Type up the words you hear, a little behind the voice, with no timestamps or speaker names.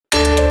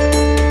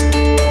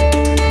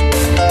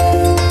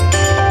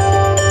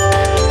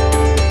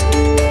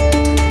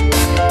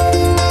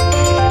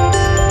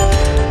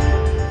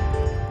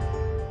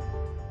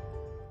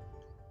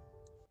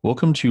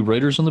Welcome to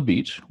Writers on the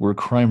Beat, where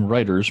crime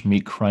writers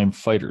meet crime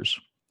fighters.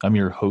 I'm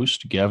your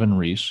host, Gavin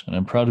Reese, and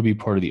I'm proud to be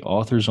part of the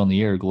Authors on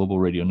the Air Global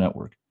Radio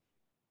Network.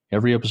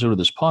 Every episode of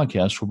this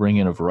podcast will bring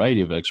in a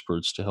variety of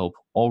experts to help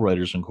all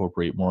writers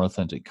incorporate more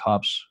authentic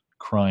cops,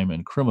 crime,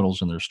 and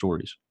criminals in their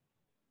stories.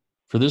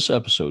 For this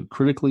episode,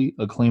 critically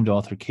acclaimed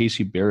author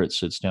Casey Barrett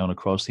sits down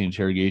across the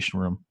interrogation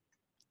room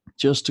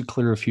just to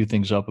clear a few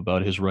things up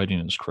about his writing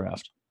and his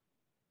craft.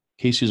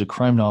 Casey is a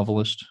crime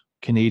novelist,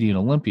 Canadian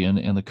Olympian,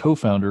 and the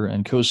co-founder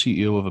and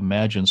co-CEO of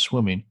Imagine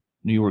Swimming,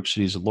 New York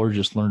City's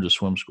largest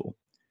learn-to-swim school.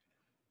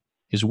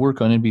 His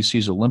work on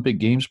NBC's Olympic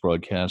Games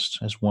broadcasts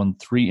has won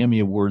 3 Emmy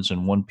Awards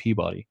and 1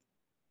 Peabody,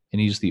 and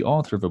he's the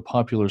author of a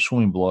popular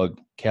swimming blog,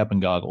 Cap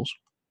and Goggles,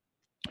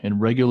 and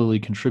regularly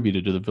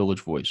contributed to the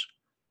Village Voice.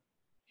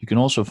 You can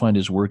also find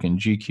his work in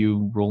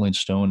GQ, Rolling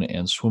Stone,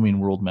 and Swimming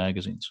World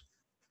magazines.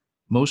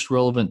 Most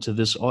relevant to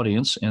this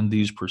audience and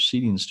these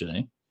proceedings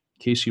today,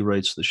 Casey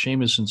writes the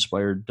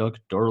Seamus-inspired Duck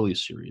Darley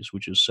series,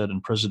 which is set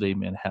in present-day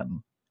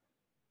Manhattan.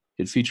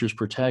 It features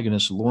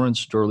protagonist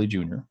Lawrence Darley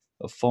Jr.,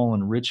 a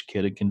fallen rich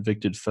kid, a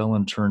convicted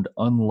felon turned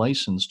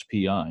unlicensed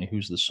PI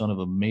who's the son of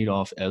a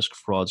Madoff-esque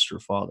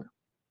fraudster father.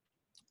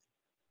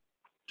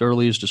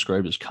 Darley is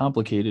described as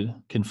complicated,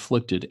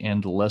 conflicted,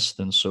 and less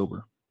than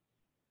sober.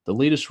 The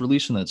latest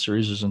release in that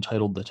series is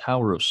entitled The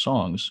Tower of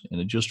Songs,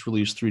 and it just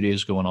released 3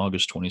 days ago on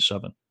August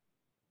 27.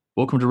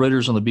 Welcome to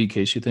Writers on the Beat,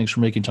 Casey. Thanks for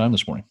making time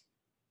this morning.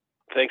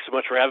 Thanks so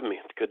much for having me.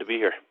 It's good to be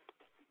here.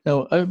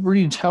 Now, I'm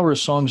reading Tower of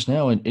Songs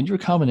now, and your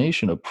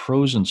combination of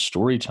prose and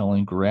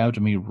storytelling grabbed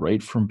me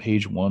right from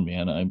page one,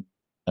 man.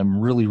 I'm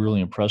really,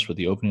 really impressed with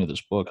the opening of this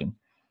book. And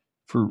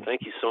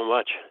thank you so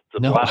much.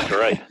 It's a blast to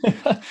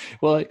write.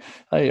 Well,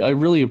 I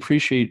really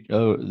appreciate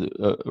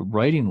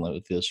writing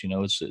like this. You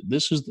know,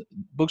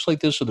 books like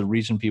this are the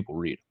reason people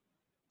read.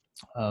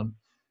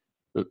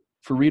 But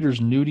for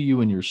readers new to you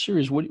and your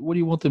series, what do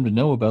you want them to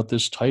know about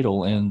this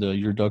title and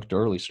your Duck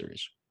Darley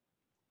series?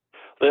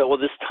 Well,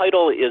 this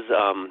title is,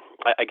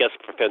 I guess,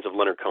 for fans of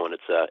Leonard Cohen,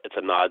 it's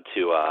a nod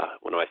to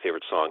one of my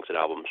favorite songs and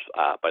albums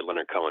by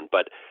Leonard Cohen.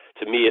 But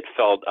to me, it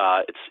felt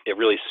it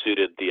really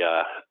suited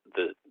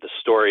the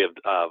story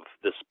of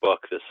this book.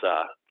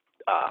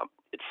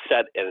 It's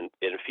set and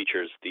it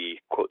features the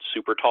quote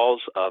super talls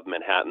of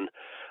Manhattan,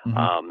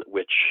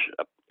 which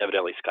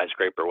evidently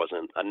skyscraper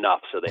wasn't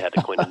enough, so they had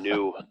to coin a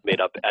new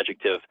made-up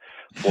adjective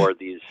for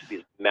these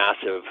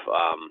massive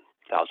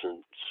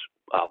thousands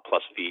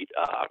plus feet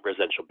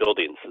residential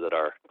buildings that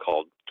are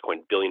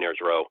coined Billionaires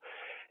Row.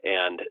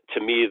 And to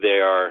me,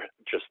 they are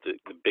just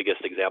the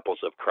biggest examples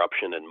of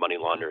corruption and money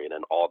laundering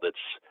and all that's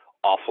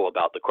awful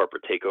about the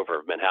corporate takeover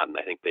of Manhattan.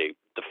 I think they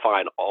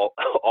define all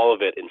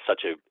of it in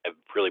such a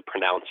really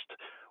pronounced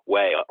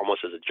way,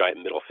 almost as a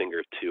giant middle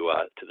finger to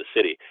the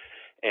city.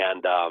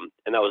 And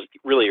that was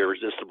really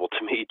irresistible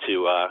to me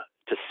to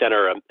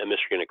center a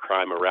mystery and a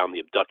crime around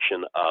the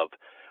abduction of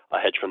a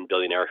hedge fund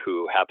billionaire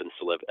who happens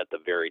to live at the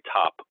very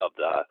top of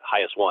the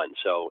highest one.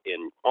 So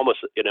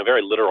in a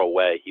very literal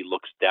way, he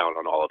looks down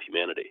on all of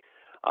humanity,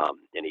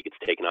 and he gets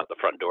taken out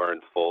the front door in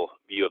full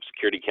view of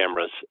security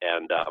cameras,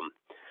 and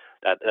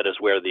that is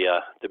where the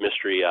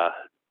mystery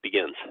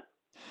begins.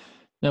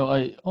 Now,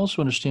 I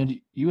also understand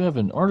you have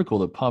an article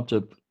that popped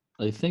up,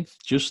 I think,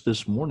 just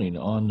this morning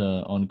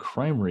on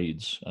Crime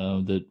Reads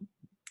that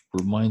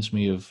reminds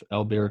me of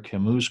Albert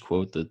Camus'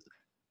 quote that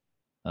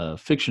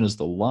fiction is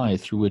the lie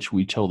through which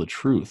we tell the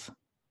truth.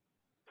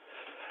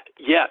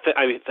 Yeah,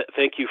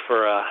 thank you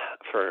for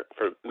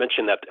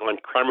mentioning that on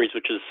Crime Reads,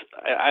 which is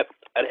I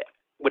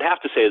would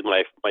have to say is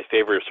my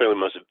favorite, certainly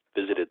most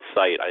visited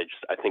site.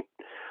 I think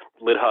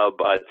LitHub,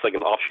 it's like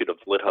an offshoot of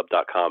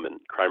LitHub.com, and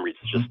Crime Reads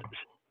is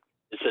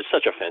it's just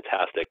such a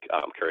fantastic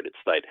curated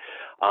site.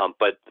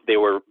 But they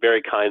were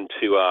very kind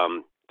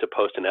to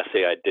post an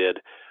essay I did.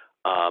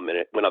 And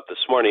it went up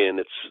this morning, and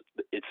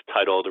it's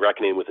titled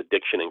 "Reckoning with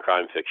Addiction in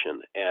Crime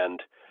Fiction." And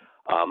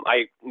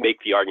I make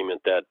the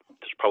argument that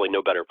there's probably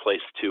no better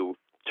place to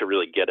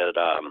really get at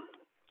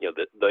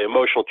the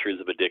emotional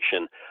truths of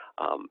addiction.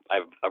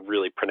 I've a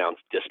really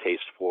pronounced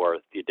distaste for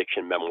the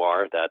addiction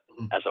memoir that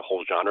as a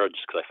whole genre,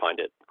 just because I find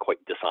it quite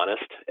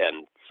dishonest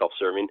and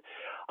self-serving,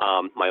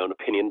 my own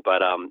opinion.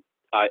 But on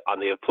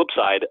the flip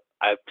side,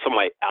 some of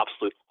my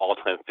absolute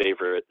all-time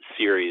favorite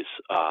series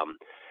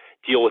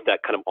deal with that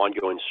kind of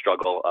ongoing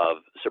struggle of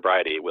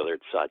sobriety, whether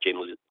it's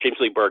James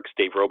Lee Burke's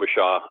Dave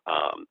Robichaud,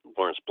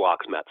 Lawrence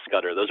Block's Matt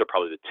Scudder. Those are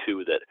probably the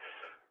two that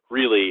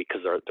really,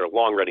 because they're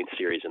long-running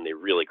series and they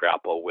really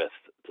grapple with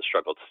the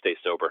struggle to stay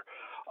sober,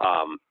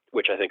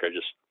 which I think are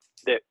just,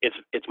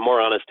 it's more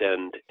honest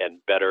and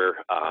better.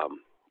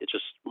 It's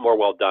just more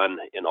well done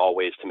in all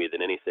ways to me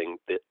than anything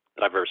that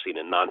I've ever seen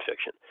in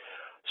nonfiction.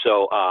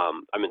 So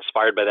I'm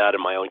inspired by that,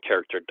 and my own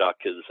character, Duck,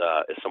 is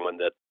someone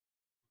that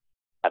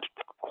had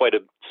quite a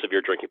severe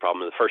drinking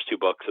problem in the first 2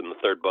 books, and the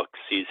third book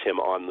sees him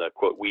on the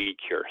quote weed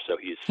cure. So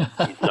he's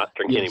not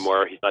drinking Yes.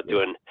 anymore. He's not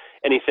doing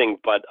anything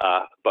but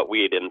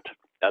weed, and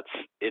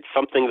it's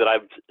something that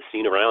I've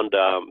seen around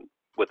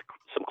with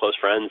some close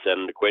friends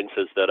and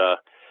acquaintances that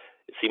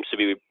it seems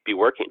to be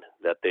working.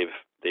 That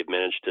they've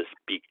managed to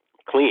be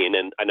clean,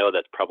 and I know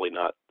that's probably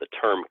not the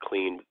term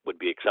clean would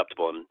be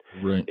acceptable in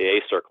Right. the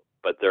AA circle,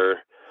 but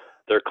they're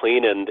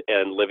clean and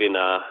living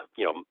a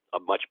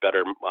much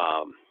better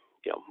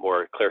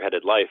more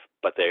clear-headed life,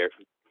 but they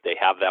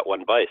have that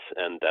one vice,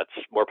 and that's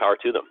more power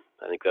to them.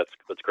 I think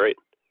that's great.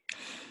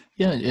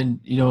 Yeah, and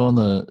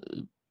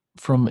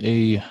from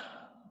a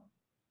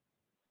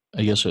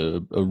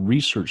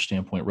research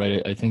standpoint,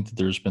 right? I think that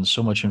there's been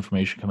so much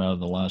information come out in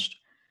the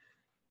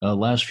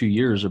last few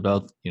years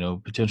about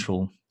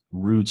potential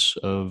roots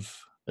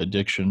of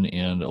addiction,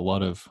 and a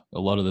lot of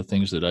the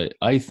things that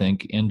I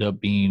think end up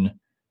being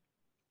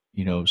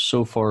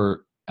so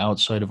far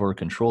outside of our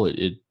control.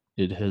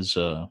 It has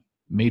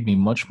made me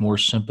much more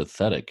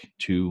sympathetic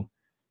to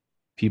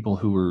people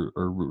who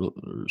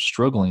are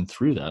struggling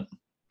through that.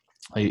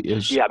 Go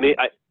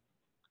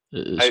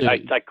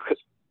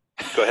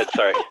ahead.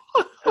 Sorry.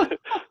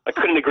 I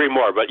couldn't agree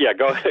more, but yeah,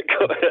 go ahead.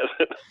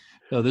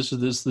 No, this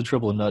is the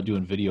trouble of not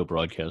doing video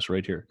broadcasts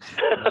right here.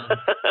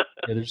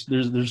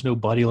 There's no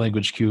body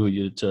language cue.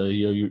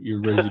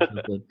 You're ready to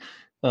do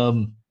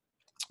that.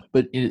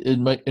 But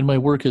in my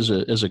work as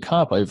a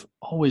cop, I've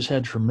always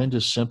had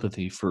tremendous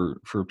sympathy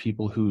for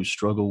people who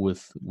struggle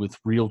with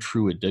real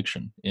true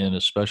addiction, and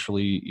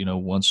especially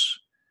once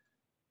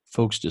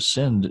folks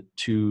descend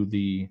to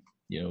the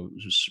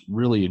just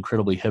really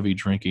incredibly heavy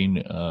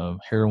drinking,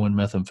 heroin,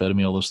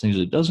 methamphetamine, all those things.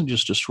 It doesn't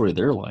just destroy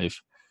their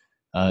life;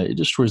 it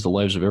destroys the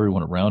lives of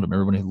everyone around them,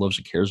 everyone who loves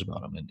and cares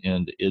about them,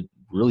 and it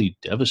really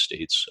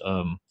devastates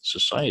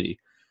society.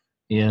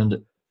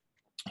 And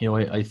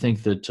I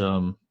think that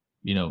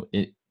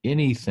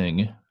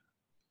anything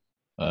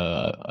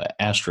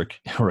asterisk,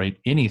 right?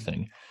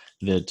 Anything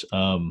that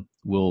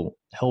will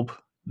help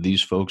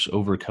these folks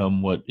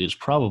overcome what is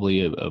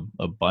probably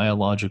a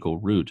biological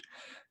root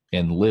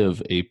and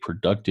live a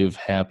productive,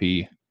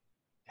 happy,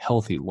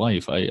 healthy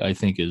life, I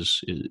think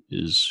is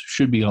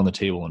should be on the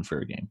table in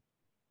fair game.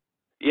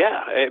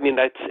 Yeah, I mean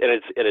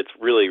it's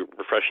really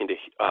refreshing to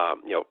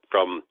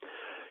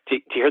to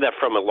hear that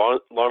from a law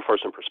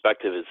enforcement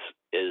perspective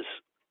is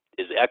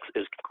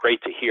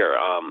great to hear.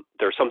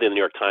 There was something in the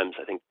New York Times,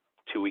 I think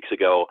 2 weeks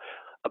ago,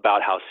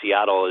 about how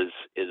Seattle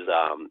is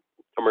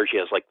emerging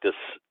as like this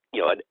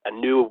a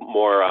new,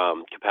 more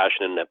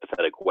compassionate and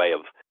empathetic way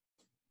of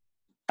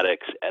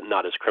addicts, and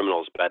not as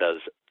criminals but as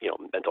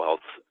mental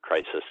health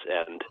crisis.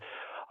 And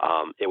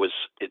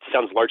it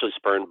sounds largely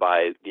spurned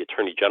by the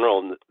attorney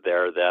general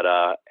there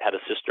that had a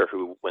sister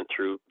who went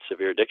through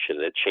severe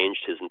addiction. It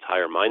changed his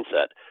entire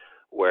mindset,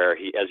 where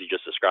he, as you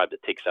just described,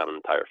 it takes down an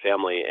entire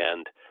family,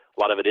 and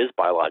a lot of it is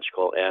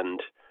biological. And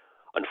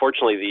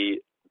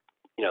unfortunately,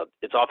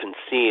 it's often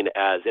seen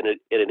as, and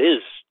it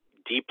is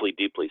deeply,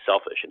 deeply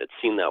selfish, and it's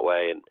seen that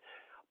way.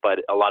 But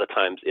a lot of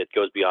times it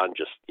goes beyond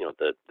just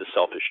the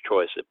selfish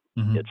choice.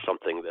 It's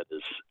something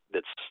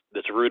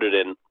that's rooted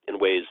in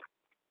ways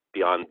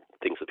beyond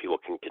things that people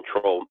can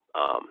control,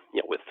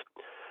 with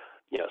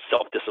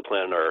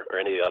self-discipline or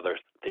any other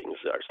things,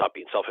 or stop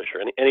being selfish,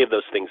 or any of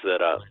those things that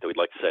we'd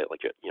like to say,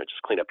 like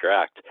just clean up your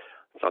act.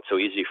 It's not so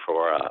easy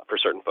for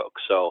certain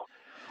folks. So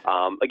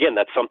again,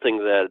 that's something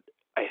that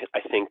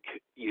I think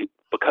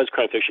because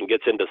crime fiction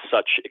gets into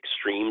such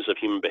extremes of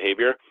human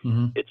behavior,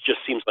 it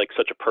just seems like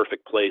such a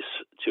perfect place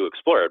to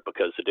explore it,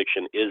 because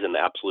addiction is an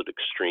absolute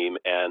extreme.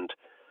 And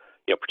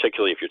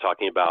particularly if you're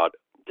talking about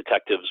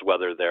detectives,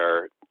 whether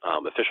they're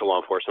official law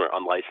enforcement or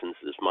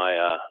unlicensed, is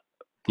my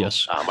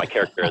yes my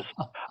character is.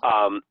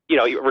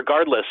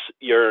 Regardless,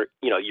 you're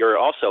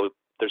also,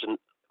 there's a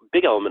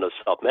big element of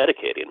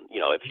self-medicating.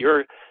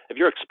 If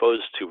you're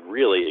exposed to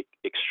really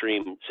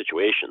extreme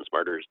situations,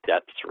 murders,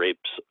 deaths,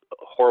 rapes,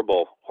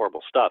 horrible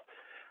stuff,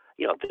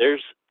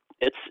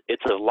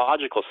 it's a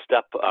logical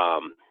step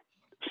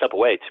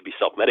away to be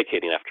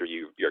self-medicating after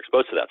you're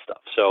exposed to that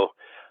stuff. So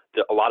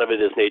a lot of it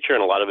is nature,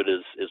 and a lot of it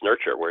is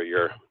nurture, where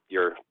you're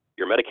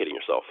medicating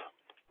yourself.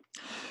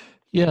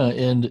 Yeah,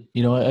 and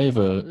I have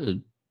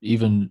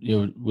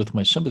even with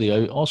my sympathy,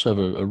 I also have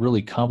a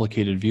really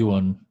complicated view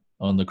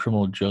on the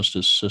criminal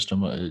justice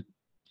system, and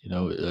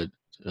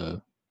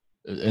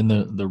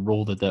the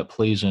role that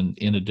plays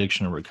in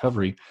addiction and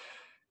recovery.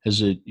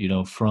 Is it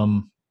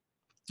from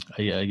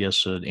I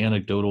guess an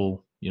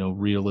anecdotal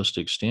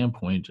realistic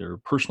standpoint, or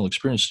personal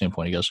experience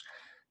standpoint, I guess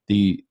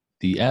the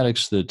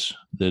addicts that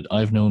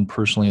I've known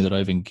personally, that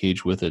I've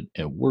engaged with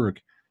at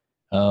work,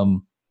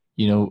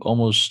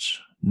 almost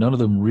none of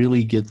them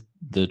really get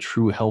the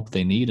true help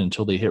they need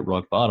until they hit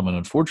rock bottom. And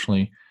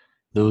unfortunately,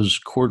 those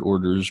court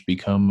orders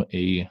become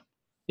a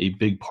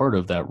big part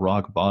of that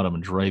rock bottom,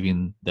 and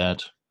driving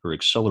that, or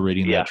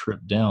accelerating that trip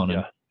down.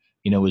 Yeah.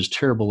 And as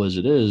terrible as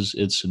it is,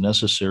 it's a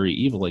necessary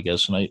evil, I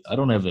guess. And I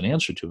don't have an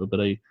answer to it, but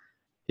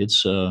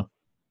it's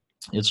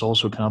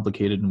also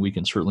complicated, and we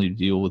can certainly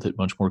deal with it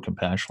much more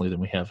compassionately than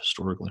we have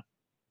historically.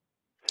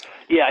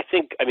 Yeah,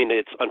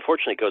 it's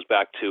unfortunately, it goes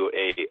back to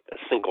a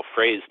single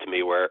phrase to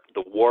me, where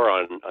the war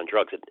on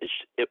drugs,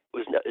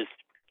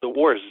 the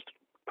war is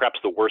perhaps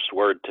the worst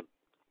word to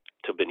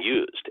have been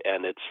used.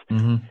 And it's,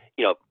 people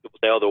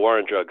say, oh, the war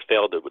on drugs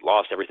failed, it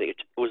lost everything. It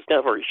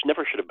never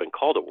should have been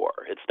called a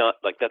war. It's not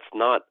like, that's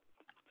not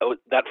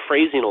that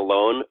phrasing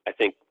alone, I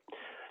think,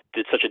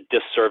 did such a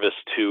disservice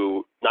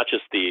to not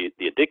just the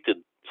addicted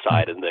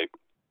side and the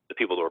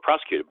people that were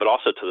prosecuted, but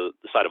also to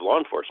the side of law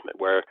enforcement,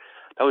 where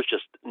that was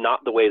just not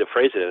the way to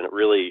phrase it, and it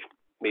really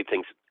made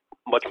things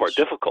much more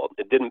difficult.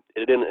 It didn't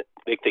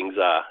make things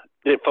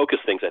didn't focus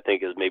things, I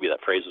think, as maybe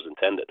that phrase was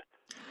intended.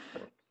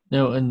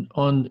 Now, and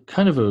on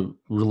kind of a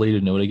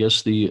related note, I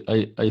guess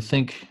I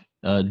think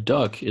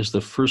Duck is the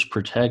first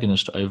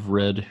protagonist I've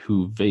read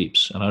who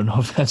vapes, and I don't know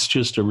if that's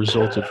just a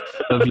result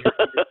of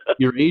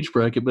your age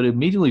bracket, but it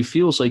immediately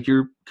feels like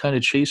you're kind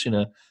of chasing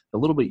a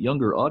little bit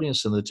younger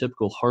audience than the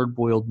typical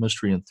hard-boiled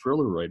mystery and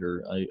thriller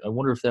writer. I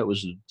wonder if that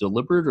was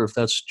deliberate or if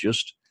that's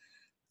just,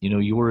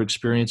 your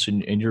experience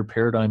and your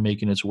paradigm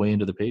making its way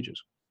into the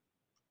pages.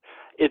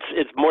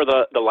 It's more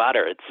the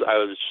latter. I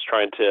was just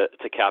trying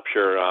to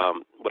capture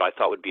what I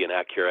thought would be an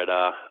accurate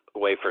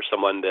way for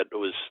someone that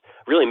was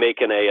really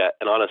making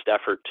an honest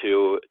effort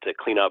to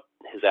clean up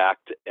his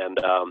act and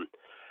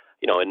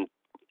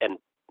and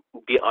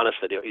be honest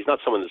that he's not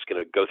someone that's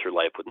going to go through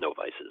life with no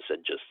vices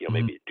and just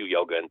maybe do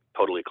yoga and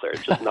totally clear.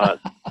 It's just not.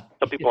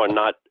 Some people are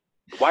not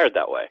wired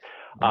that way.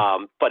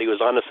 But he was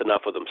honest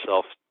enough with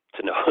himself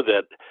to know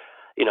that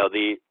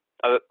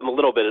I'm a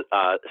little bit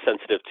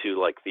sensitive to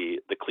like the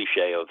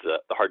cliche of the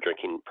hard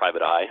drinking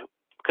private eye,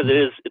 because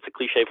it's a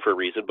cliche for a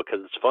reason, because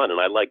it's fun and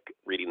I like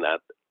reading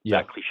that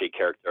cliche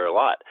character a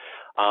lot.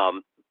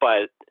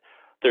 But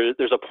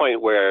there's a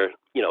point where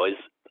is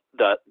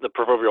the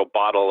proverbial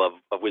bottle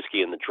of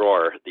whiskey in the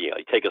drawer. You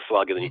take a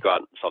slug and then you go out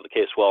and solve the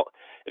case. Well,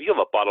 if you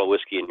have a bottle of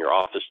whiskey in your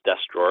office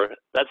desk drawer,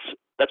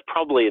 that's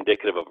probably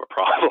indicative of a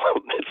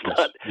problem.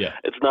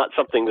 It's not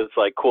something that's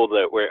like cool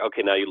where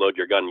okay, now you load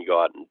your gun and you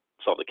go out and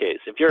solve the case.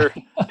 If you're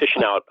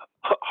fishing out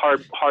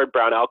hard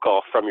brown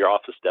alcohol from your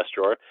office desk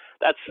drawer,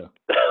 that's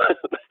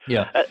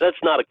that's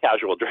not a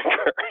casual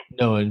drinker.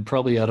 No, and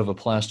probably out of a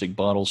plastic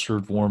bottle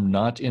served warm,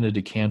 not in a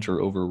decanter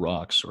over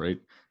rocks, right?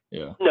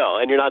 Yeah. No,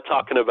 and you're not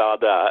talking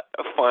about a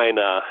fine,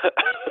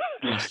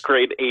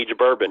 great age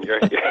bourbon.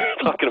 You're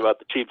talking about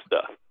the cheap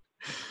stuff.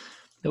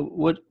 Now,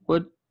 what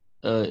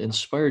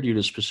inspired you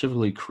to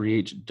specifically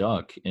create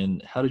Duck,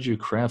 and how did you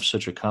craft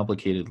such a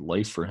complicated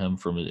life for him,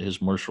 from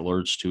his martial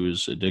arts to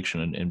his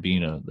addiction and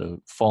being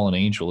the fallen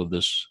angel of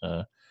this,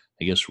 I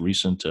guess,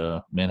 recent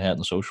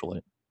Manhattan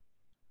socialite?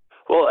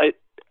 Well,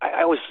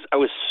 I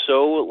was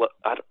so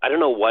I don't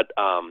know what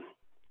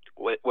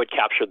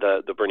captured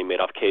the Bernie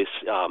Madoff case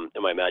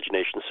in my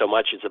imagination so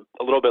much. It's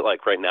a little bit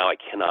like right now I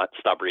cannot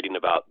stop reading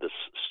about this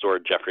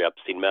stored Jeffrey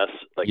Epstein mess.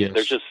 Like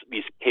there's just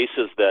these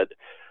cases that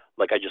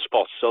like I just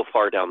fall so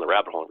far down the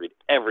rabbit hole and read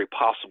every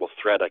possible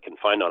thread I can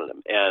find on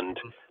them. And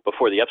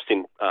before the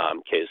Epstein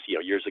case,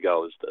 years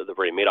ago, was the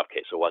Bernie Madoff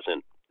case. It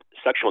wasn't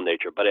sexual in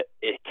nature, but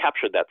it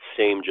captured that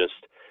same just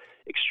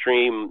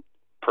extreme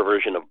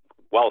perversion of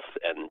wealth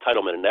and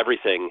entitlement and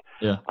everything.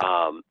 Yeah.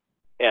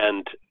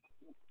 And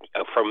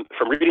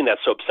from reading that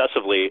so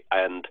obsessively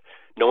and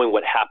knowing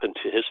what happened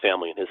to his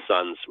family and his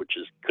sons, which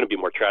couldn't be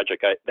more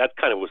tragic, that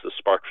kind of was the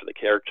spark for the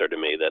character to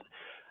me. That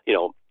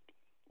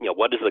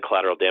what is the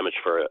collateral damage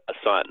for a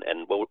son,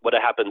 and what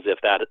happens if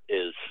that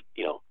is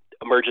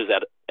emerges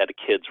at a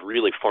kid's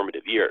really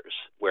formative years,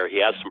 where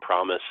he has some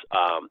promise,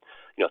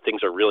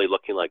 things are really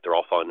looking like they're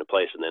all falling into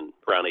place, and then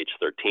around age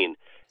 13,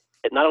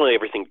 not only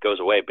everything goes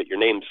away, but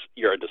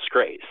you're a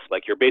disgrace.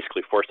 Like you're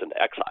basically forced into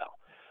exile.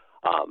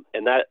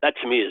 And that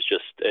to me is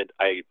just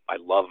I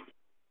love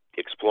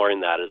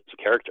exploring that as a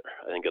character.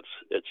 I think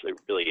it's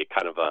really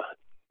kind of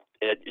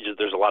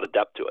there's a lot of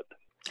depth to it.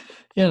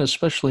 Yeah, and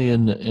especially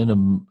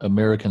in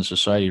American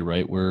society,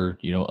 right, where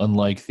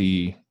unlike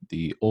the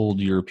old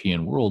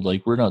European world,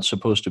 like we're not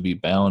supposed to be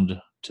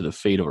bound to the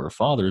fate of our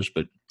fathers,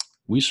 but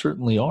we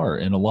certainly are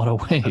in a lot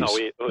of ways.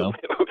 No,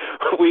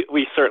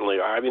 we certainly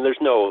are. I mean, there's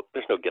no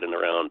getting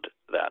around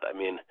that. I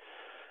mean,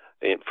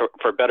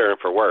 for better and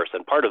for worse.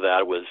 And part of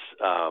that was,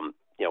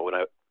 when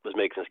I was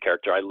making this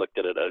character, I looked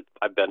at it.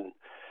 I've been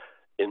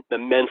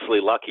immensely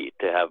lucky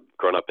to have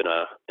grown up in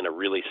a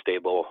really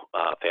stable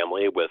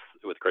family with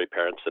great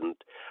parents. And,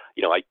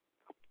 I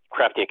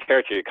crafting a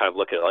character, you kind of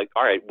look at it like,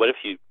 all right, what if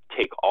you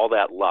take all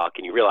that luck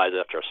and you realize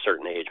after a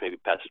certain age, maybe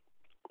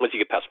once you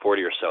get past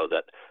 40 or so,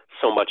 that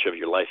so much of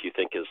your life you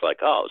think is like,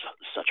 oh, it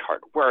was such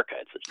hard work. I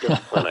had such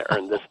discipline. I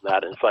earned this and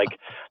that. And it's like,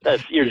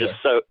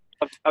 just so,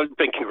 I've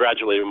been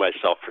congratulating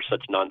myself for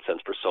such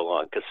nonsense for so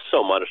long, because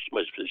so much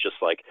is just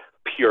like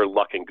pure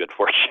luck and good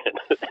fortune.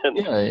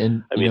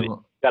 And I mean,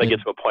 got to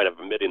get to a point of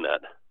admitting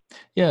that.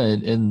 Yeah,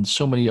 and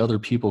so many other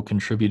people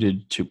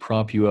contributed to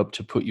prop you up,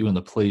 to put you in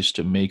the place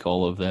to make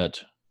all of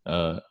that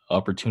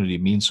opportunity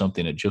mean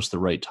something at just the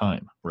right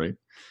time, right?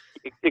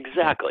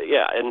 Exactly,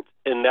 yeah,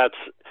 and that's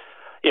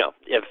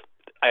if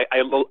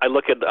I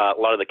look at a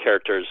lot of the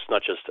characters,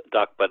 not just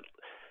Duck, but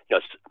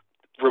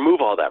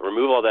remove all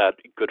that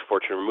good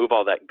fortune, remove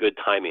all that good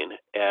timing,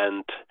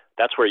 and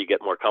that's where you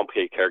get more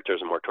complicated characters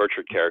and more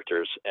tortured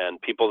characters,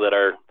 and people that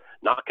are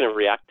not going to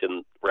react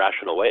in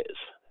rational ways.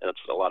 And that's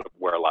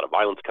where a lot of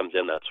violence comes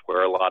in. That's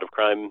where a lot of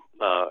crime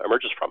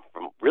emerges from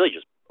really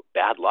just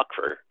bad luck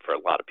for a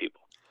lot of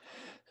people.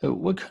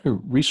 What kind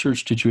of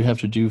research did you have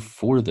to do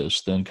for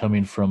this then,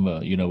 coming from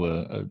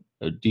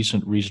a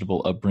decent,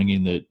 reasonable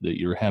upbringing that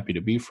you're happy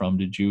to be from?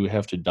 Did you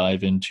have to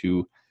dive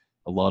into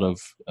a lot of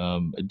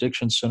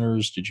addiction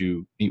centers? Did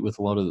you meet with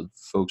a lot of the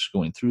folks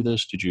going through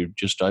this? Did you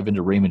just dive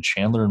into Raymond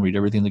Chandler and read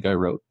everything the guy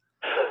wrote?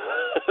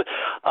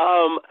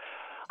 um,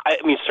 I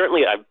mean,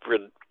 certainly I've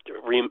read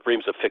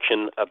reams of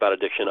fiction about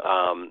addiction.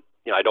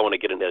 I don't want to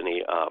get into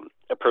any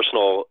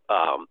personal,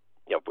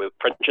 with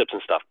friendships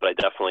and stuff, but I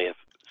definitely have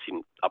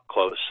seen up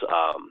close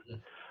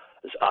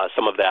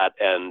some of that,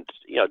 and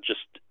just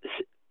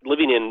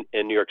living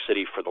in New York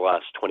City for the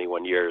last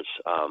 21 years.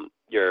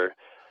 You're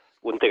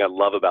One thing I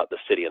love about the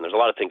city, and there's a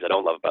lot of things I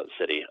don't love about the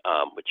city,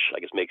 which I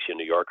guess makes you a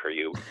New Yorker.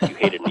 You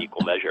hate it in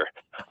equal measure.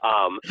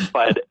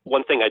 But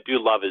one thing I do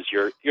love is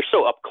you're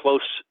so up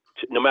close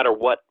to, no matter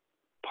what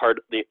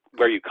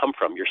where you come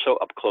from, you're so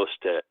up close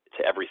to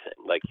everything.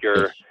 Like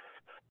Yes.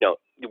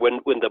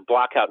 when the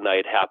blackout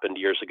night happened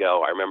years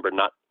ago, I remember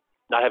not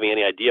having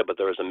any idea, but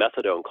there was a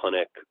methadone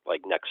clinic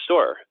like next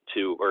door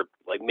or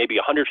like maybe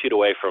 100 feet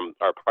away from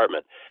our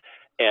apartment.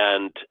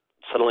 And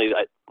suddenly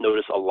I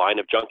noticed a line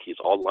of junkies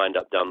all lined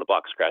up down the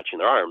block, scratching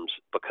their arms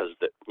because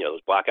it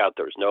was blackout.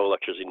 There was no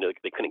electricity.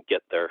 They couldn't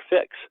get their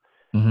fix.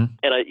 Hmm.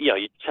 And you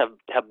just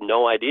have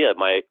no idea.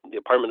 The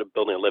apartment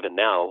building I live in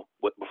now,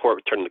 before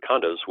it turned into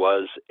condos,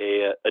 was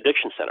a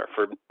addiction center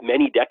for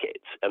many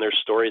decades. And there's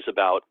stories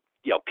about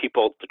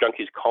people, the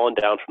junkies, calling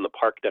down from the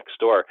park next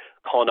door,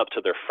 calling up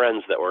to their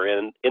friends that were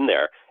in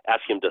there,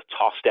 asking them to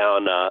toss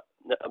down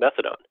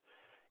methadone,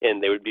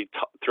 and they would be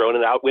throwing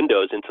it out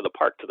windows into the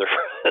park to their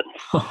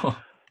friends.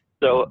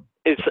 So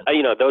it's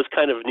those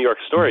kind of New York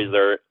stories.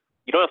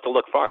 You don't have to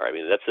look far. I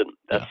mean, that's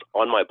Yeah.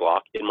 on my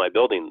block, in my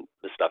building.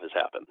 This stuff has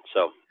happened.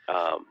 So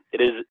it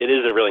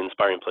is a really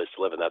inspiring place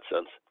to live in that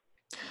sense.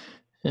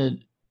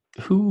 And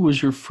who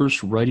was your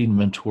first writing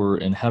mentor,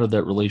 and how did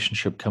that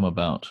relationship come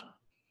about?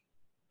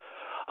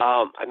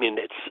 I mean,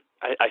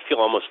 I feel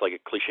almost like a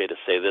cliche to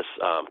say this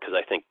because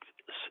I think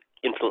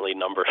infinitely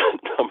number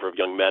of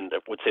young men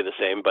would say the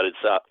same. But it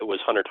was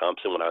Hunter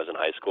Thompson when I was in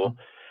high school.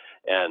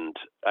 And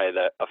I had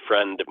a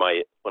friend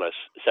when I was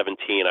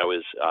 17, I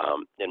was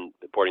in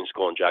boarding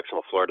school in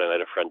Jacksonville, Florida, and I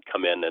had a friend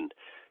come in and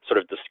sort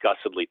of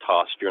disgustedly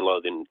toss Fear and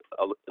Loathing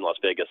in Las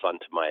Vegas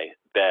onto my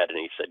bed, and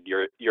he said,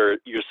 "You're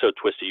so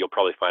twisted, you'll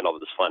probably find all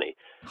of this funny."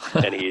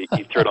 And he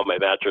threw it on my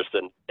mattress,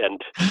 and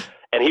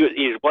he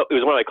was one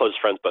of my closest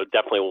friends, but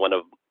definitely one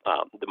of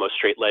the most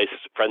straight-laced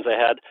friends I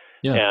had.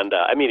 Yeah. And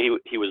I mean,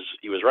 he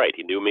was right.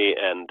 He knew me,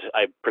 and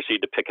I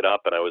proceeded to pick it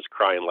up, and I was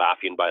crying,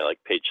 laughing by like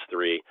page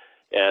 3,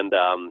 and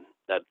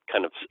that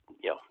kind of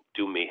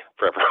doomed me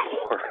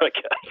forevermore, I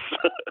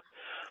guess.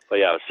 But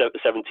yeah, I was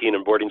 17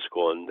 in boarding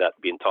school, and that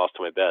being tossed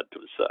to my bed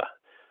was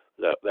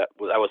that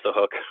was the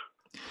hook.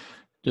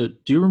 Do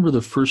you remember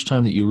the first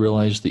time that you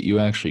realized that you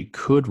actually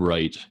could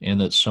write and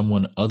that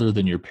someone other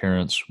than your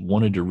parents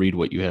wanted to read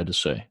what you had to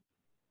say?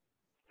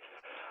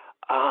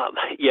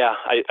 Yeah,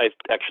 I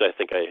actually I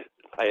think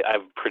I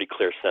have a pretty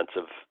clear sense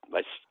of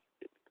my.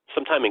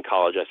 Sometime in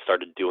college, I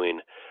started doing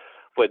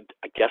what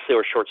I guess they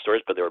were short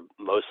stories, but they were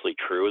mostly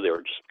true. They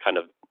were just kind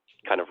of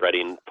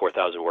writing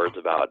 4,000 words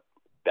about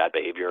bad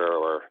behavior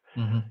or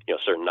Hmm.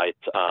 certain nights.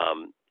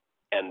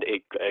 And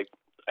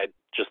I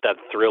just that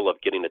thrill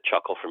of getting a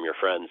chuckle from your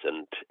friends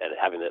and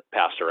having it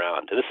passed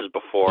around. And this is Yeah.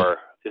 before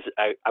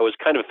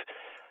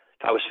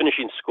I was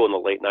finishing school in the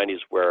late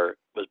 90s, where it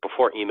was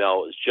before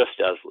email. It was just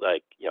as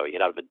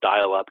you'd have a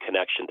dial-up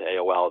connection to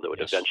AOL that would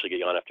Yes. eventually get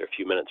you on after a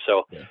few minutes.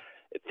 So Yeah.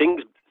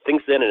 things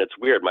then, and it's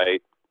weird. My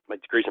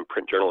degree's in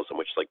print journalism,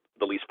 which is like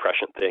the least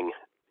prescient thing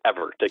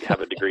ever to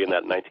have a degree in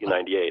that in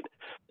 1998.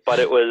 But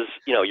it was,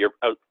 you're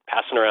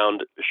passing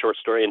around a short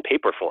story in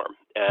paper form,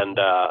 and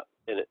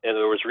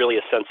there was really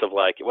a sense of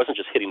like it wasn't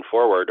just hitting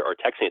forward or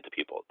texting it to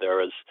people. There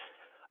was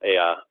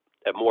a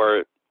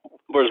more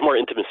there was more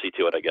intimacy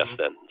to it, I guess.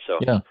 Then, so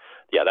Yeah.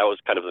 yeah, that was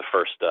kind of the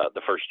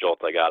first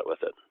jolt I got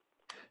with it.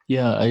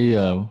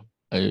 Yeah.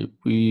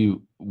 We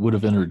would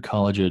have entered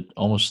college at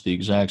almost the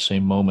exact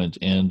same moment,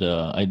 and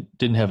I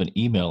didn't have an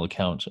email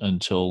account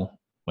until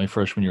my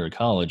freshman year of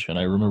college. And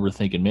I remember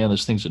thinking, man,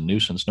 this thing's a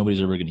nuisance.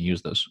 Nobody's ever going to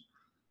use this.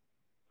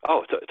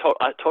 Oh,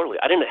 totally.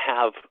 I didn't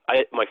have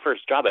my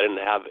first job. I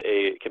didn't have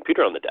a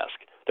computer on the desk.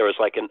 There was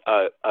like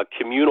a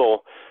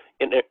communal,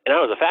 and I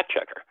was a fact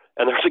checker,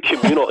 and there was a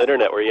communal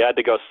internet where you had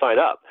to go sign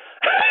up.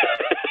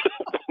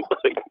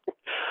 Like,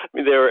 I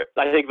mean,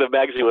 I think the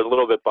magazine was a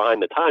little bit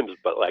behind the times,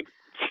 but like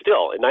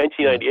still in Yeah.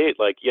 1998,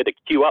 like you had to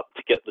queue up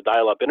to get the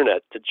dial-up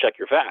internet to check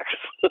your facts.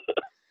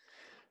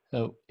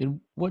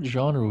 In what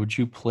genre would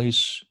you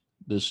place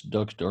this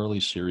Duck Darley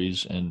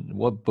series, and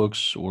what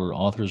books or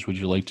authors would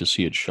you like to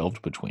see it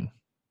shelved between?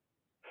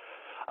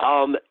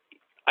 um,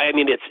 I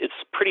mean, it's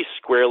pretty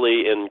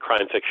squarely in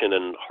crime fiction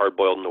and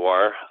hard-boiled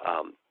noir.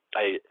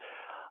 I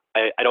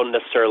I don't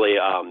necessarily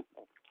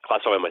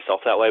classify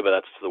myself that way, but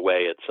that's the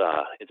way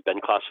it's been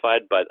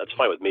classified. But that's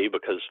fine with me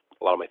because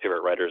a lot of my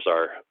favorite writers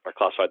are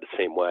classified the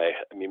same way.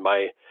 I mean,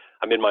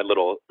 I'm in my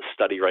little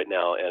study right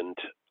now, and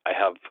I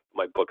have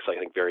my books, I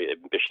think, very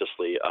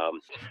ambitiously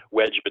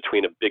wedged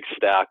between a big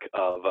stack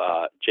of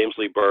James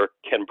Lee Burke,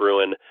 Ken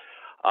Bruin,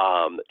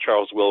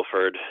 Charles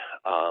Wilford,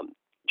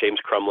 James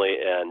Crumley,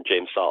 and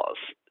James Salas.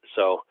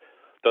 So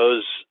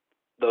those,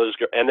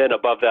 and then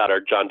above that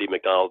are John D.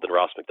 McDonald and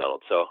Ross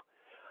McDonald. So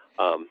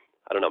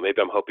I don't know,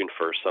 maybe I'm hoping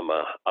for some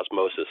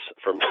osmosis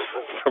from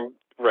from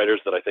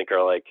writers that I think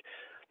are like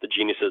the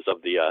geniuses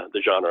of the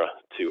genre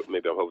to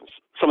maybe I'm hoping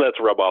some of that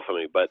to rub off on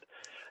me. But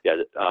yeah,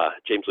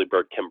 James Lee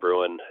Burke, Ken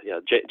Bruin,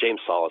 James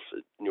Salas,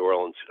 New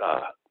Orleans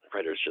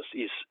writer, is just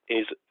he's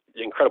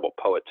an incredible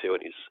poet too,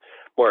 and he's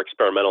more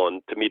experimental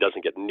and to me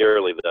doesn't get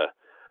nearly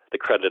the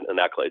credit and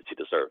accolades he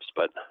deserves.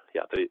 But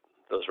yeah,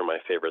 those are my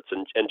favorites.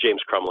 And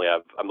James Crumley,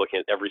 I'm looking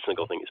at every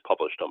single thing he's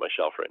published on my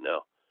shelf right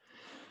now.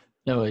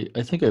 Now,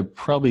 I think I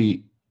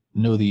probably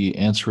know the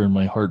answer in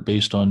my heart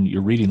based on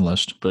your reading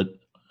list, but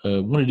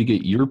wanted to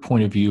get your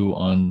point of view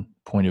on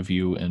point of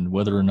view and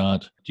whether or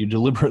not you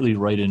deliberately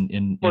write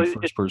in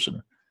first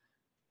person.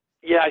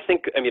 Yeah, I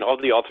think, all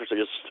the authors I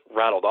just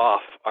rattled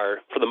off are,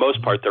 for the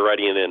most part, they're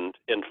writing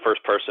in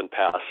first person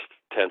past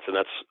tense, and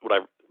that's what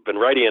I've been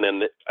writing in,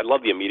 and I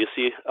love the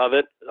immediacy of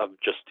it, of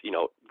just,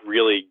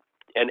 really,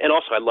 and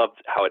also I love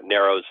how it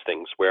narrows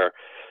things where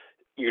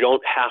you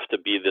don't have to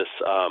be this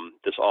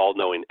this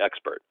all-knowing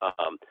expert.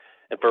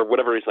 And for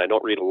whatever reason, I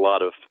don't read a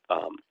lot of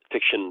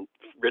fiction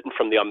written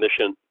from the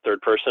omniscient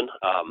third person.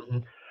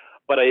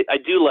 But I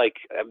do like,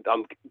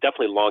 I'm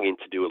definitely longing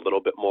to do a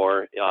little bit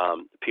more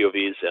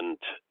POVs and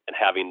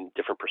having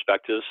different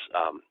perspectives,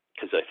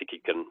 because I think you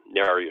can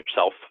narrow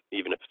yourself,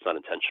 even if it's not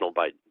intentional,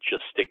 by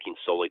just sticking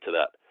solely to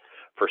that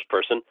first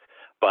person.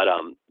 But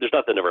there's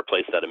nothing to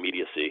replace that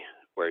immediacy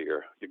where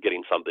you're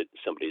getting somebody's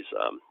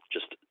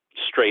just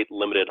straight,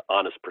 limited,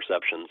 honest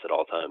perceptions at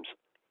all times.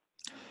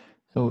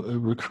 So a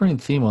recurring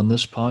theme on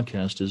this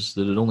podcast is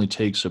that it only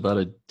takes about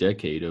a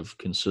decade of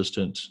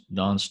consistent,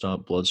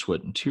 nonstop blood,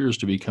 sweat, and tears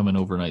to become an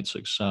overnight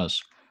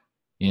success.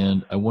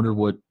 And I wonder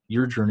what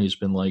your journey has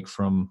been like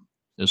from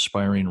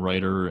aspiring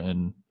writer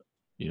and,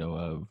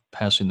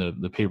 passing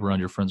the paper on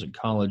your friends in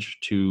college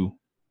to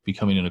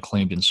becoming an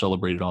acclaimed and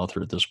celebrated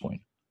author at this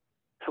point.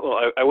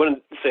 Well, I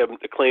wouldn't say I'm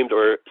acclaimed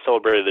or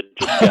celebrated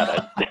just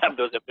yet. I have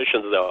those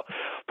ambitions, though.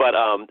 But,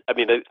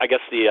 I guess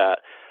the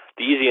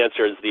easy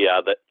answer is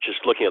that just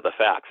looking at the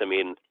facts.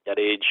 At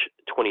age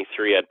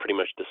 23, I'd pretty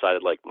much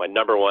decided like my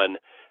number one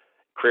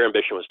career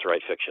ambition was to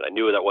write fiction. I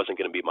knew that wasn't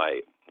going to be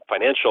my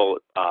financial.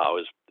 I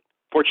was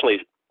fortunately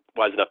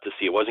wise enough to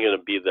see it wasn't going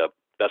to be the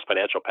best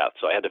financial path,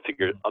 so I had to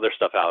figure other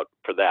stuff out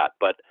for that.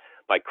 But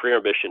my career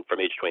ambition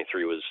from age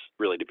 23 was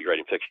really to be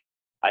writing fiction.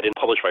 I didn't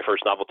publish my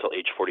first novel till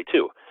age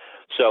 42,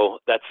 so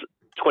that's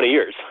 20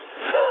 years.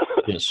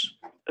 Yes.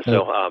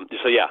 So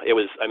yeah, it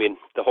was.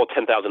 The whole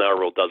 10,000 hour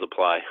rule does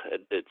apply.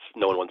 It's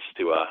no one wants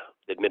to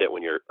admit it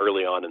when you're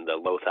early on in the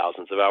low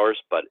thousands of hours,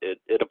 but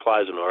it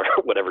applies in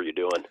whatever you're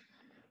doing.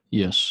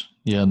 Yes,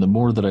 yeah. And the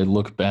more that I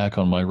look back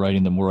on my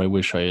writing, the more I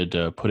wish I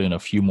had put in a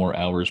few more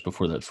hours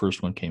before that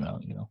first one came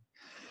out.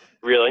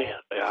 Really,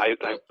 I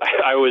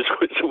was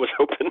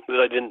hoping that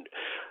I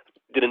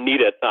didn't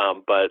need it,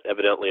 but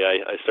evidently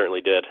I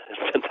certainly did.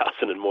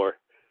 10,000 and more.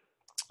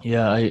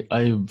 Yeah,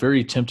 I'm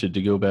very tempted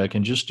to go back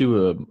and just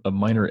do a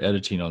minor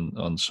editing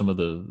on some of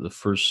the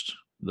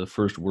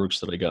first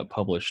works that I got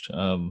published.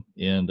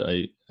 And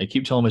I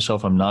keep telling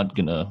myself I'm not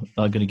gonna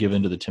give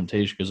in to the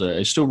temptation because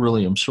I'm still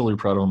really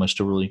proud of them. I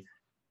still really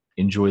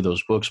enjoy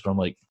those books, but I'm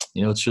like,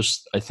 it's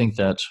just, I think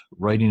that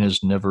writing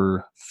is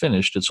never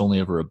finished. It's only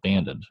ever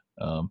abandoned.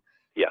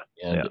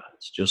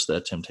 It's just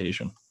that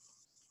temptation.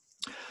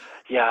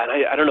 Yeah, and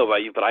I don't know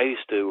about you, but I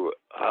used to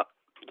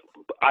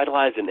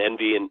idolize and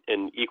envy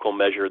in equal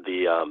measure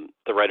the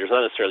writers,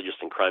 not necessarily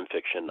just in crime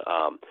fiction,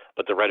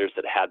 but the writers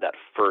that had that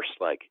first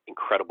like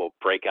incredible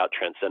breakout,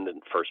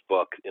 transcendent first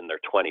book in their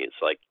 20s.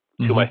 Like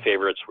two of my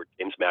favorites were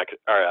Jay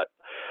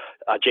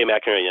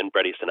McInerney and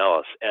Bret Easton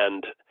Ellis,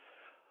 and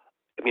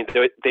they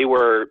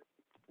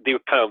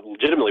kind of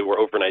legitimately were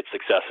overnight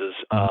successes.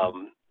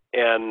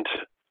 And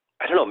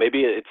I don't know,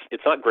 maybe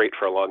it's not great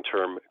for a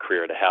long-term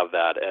career to have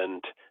that,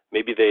 and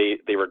maybe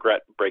they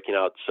regret breaking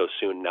out so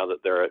soon now that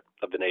they're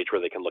of an age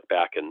where they can look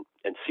back and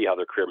see how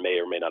their career may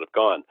or may not have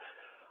gone.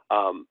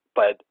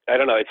 But I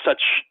don't know,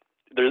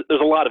 there's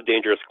a lot of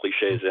dangerous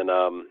cliches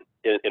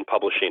in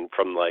publishing,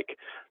 from like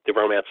the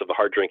romance of a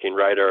hard drinking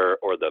writer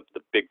or the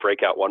big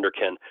breakout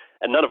wonderkin,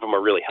 and none of them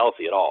are really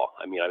healthy at all.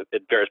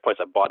 At various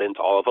points I've bought into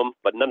all of them,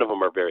 but none of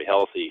them are very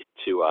healthy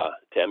to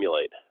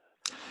emulate.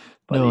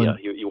 But no,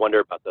 you wonder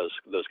about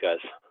those guys.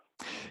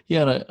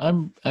 Yeah, and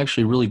I'm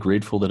actually really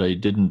grateful that I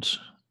didn't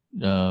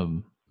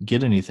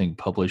get anything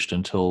published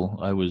until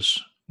I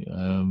was,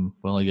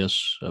 I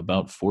guess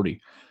about 40.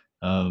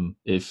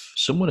 If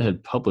someone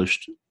had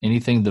published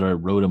anything that I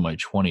wrote in my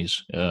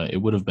 20s,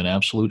 it would have been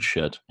absolute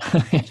shit.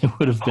 It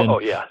would have been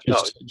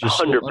just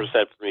 100%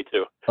 for me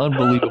too.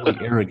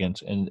 Unbelievably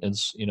arrogant, and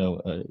it's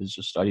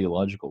just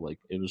ideological. Like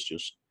it was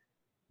just,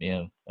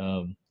 man,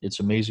 it's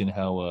amazing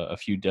how a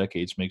few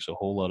decades makes a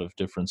whole lot of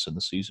difference in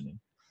the seasoning.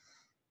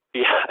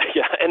 Yeah,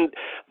 yeah, and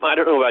I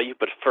don't know about you,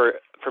 but for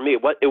me,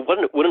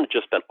 wouldn't have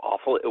just been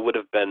awful. It would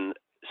have been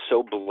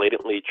so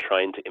blatantly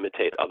trying to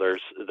imitate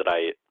others that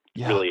I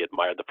Yeah. really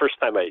admired. The first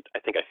time I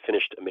think I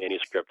finished a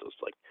manuscript, it was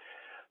like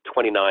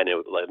 29, it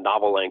was like a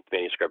novel length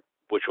manuscript,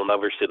 which will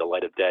never see the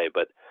light of day.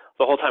 But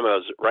the whole time I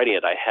was writing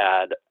it, I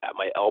had at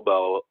my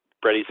elbow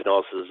Bret Easton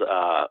Ellis's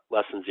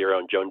Lesson Zero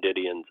and Joan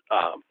Didion's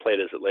Play It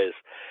As It Lays,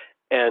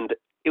 and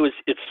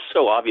it's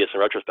so obvious in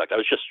retrospect. I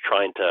was just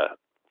trying to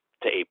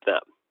ape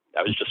them.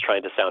 I was just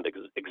trying to sound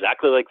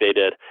exactly like they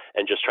did,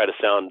 and just try to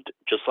sound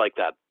just like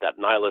that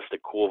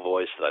nihilistic, cool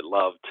voice that I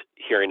loved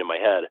hearing in my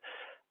head.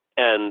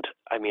 And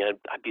I mean,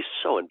 I'd be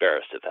so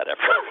embarrassed if that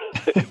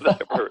ever if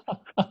that ever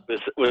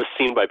was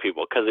seen by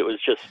people, because it was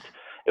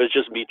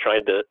just me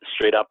trying to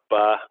straight up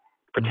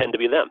pretend to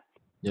be them.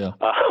 Yeah.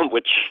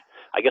 Which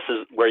I guess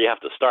is where you have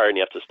to start, and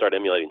you have to start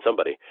emulating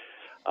somebody.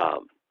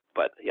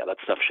 But yeah, that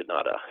stuff should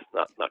not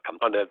come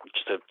on to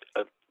just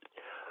a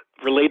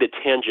related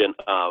tangent.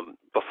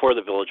 Before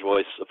the Village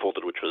Voice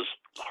folded, which was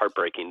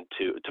heartbreaking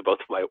to both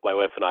my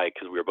wife and I,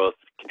 because we were both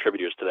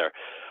contributors to there.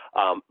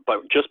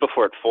 But just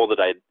before it folded,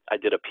 I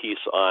did a piece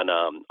on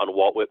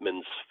Walt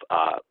Whitman's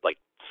like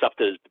stuff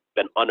that has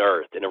been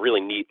unearthed in a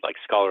really neat, like,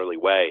 scholarly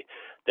way,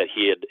 that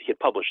he had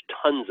published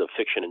tons of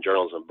fiction and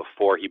journalism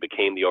before he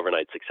became the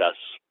overnight success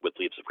with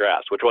Leaves of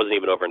Grass, which wasn't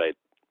even overnight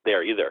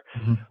there either.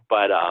 Mm-hmm.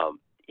 But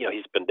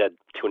he's been dead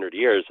 200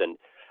 years, and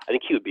I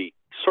think he would be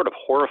sort of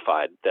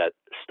horrified that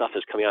stuff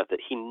is coming out that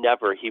he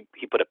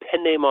put a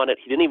pen name on it.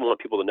 He didn't even want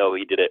people to know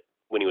he did it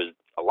when he was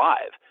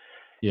alive.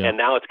 Yeah. And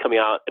now it's coming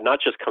out, and not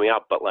just coming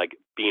out, but like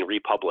being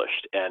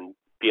republished and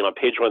being on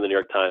page one of the New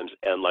York Times,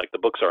 and like the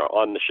books are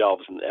on the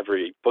shelves in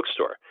every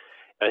bookstore.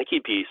 And I think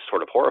he'd be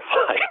sort of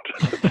horrified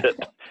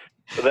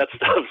that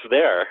stuff's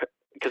there.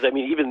 Because I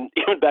mean, even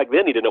back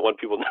then, he didn't want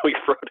people to know he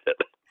wrote it.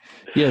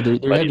 Yeah, there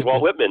but had he's to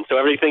Walt be. Whitman, so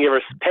everything he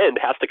ever penned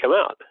has to come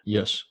out.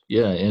 Yes,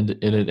 yeah, and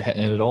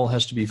it all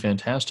has to be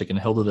fantastic and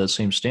held to that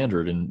same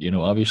standard. And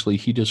obviously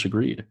he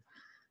disagreed.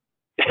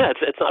 Yeah,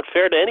 it's not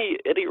fair to any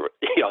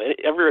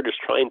everyone is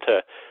trying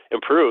to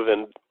improve,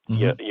 and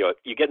Mm-hmm.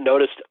 you get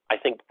noticed. I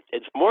think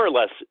it's more or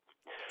less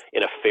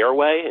in a fair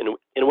way,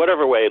 in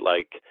whatever way,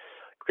 like,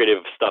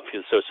 creative stuff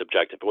is so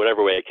subjective, but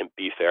whatever way it can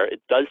be fair,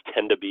 it does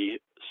tend to be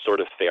sort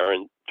of fair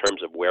in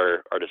terms of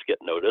where artists get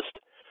noticed.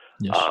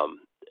 Yes.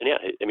 And yeah,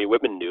 I mean,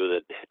 Whitman knew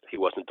that he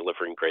wasn't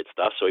delivering great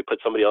stuff, so he put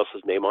somebody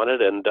else's name on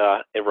it, and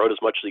wrote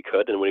as much as he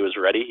could. And when he was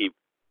ready, he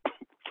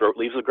wrote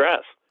Leaves of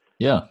Grass.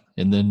 Yeah,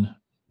 and then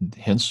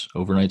hence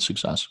overnight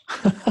success.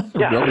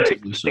 Yeah,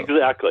 Relatively so.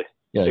 exactly.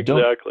 Yeah,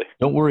 exactly.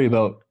 Don't worry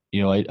about,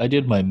 I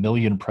did my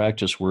million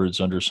practice words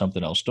under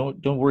something else.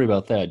 Don't worry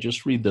about that.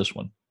 Just read this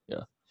one.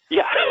 Yeah.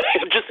 Yeah,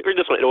 just read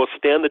this one. It will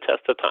stand the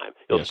test of time.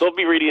 You'll still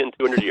be reading it in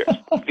 200 years.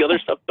 The other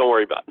stuff, don't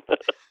worry about.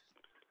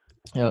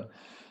 Yeah.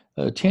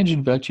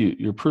 Tangent back to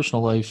your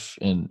personal life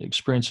and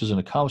experiences and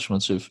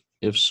accomplishments,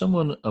 if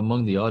someone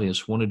among the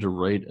audience wanted to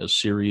write a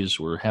series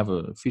or have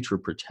a feature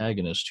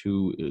protagonist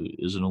who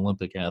is an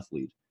Olympic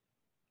athlete,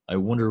 I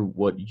wonder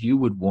what you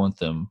would want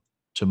them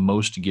to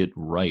most get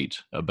right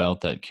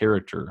about that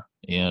character,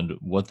 and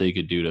what they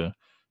could do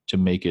to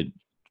make it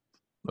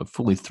a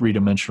fully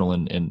three-dimensional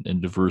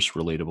and diverse,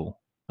 relatable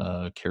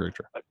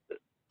character.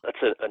 That's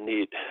a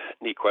neat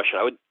question.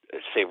 I would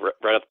say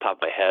right off the top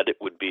of my head, it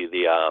would be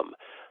the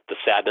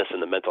sadness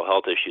and the mental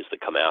health issues that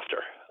come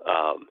after,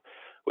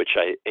 which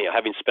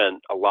having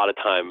spent a lot of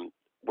time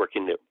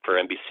working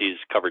for NBC's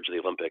coverage of the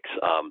Olympics,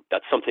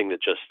 that's something that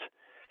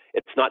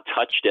it's not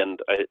touched, and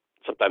I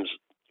sometimes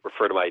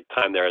refer to my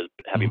time there as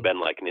having been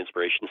like an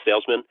inspiration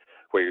salesman,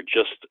 where you're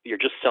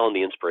just selling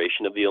the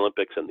inspiration of the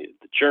Olympics and the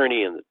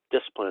journey and the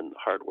discipline, and the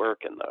hard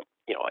work, and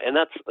and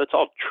that's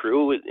all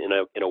true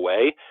in a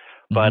way,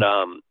 but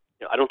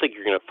I don't think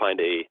you're going to find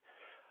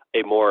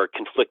a more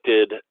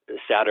conflicted,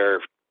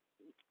 sadder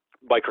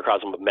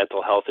microcosm of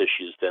mental health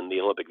issues than the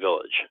Olympic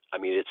Village. I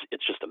mean,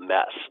 it's just a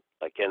mess.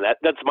 Like, and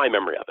that's my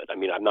memory of it. I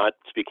mean, I'm not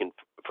speaking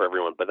for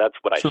everyone, but that's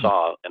what I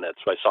saw, and that's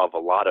what I saw of a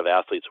lot of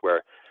athletes,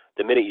 where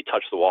the minute you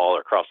touch the wall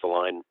or cross the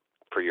line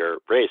for your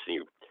race, and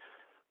you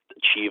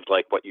achieved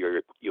like what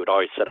you had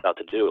always set out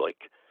to do, like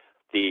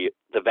the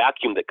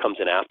vacuum that comes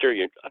in after,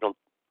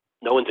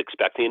 no one's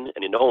expecting,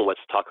 and no one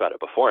wants to talk about it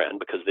beforehand,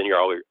 because then you're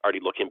already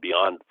looking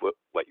beyond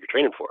what you're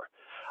training for.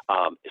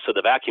 So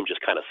the vacuum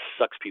just kind of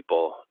sucks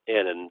people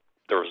in, and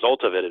the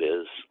result of it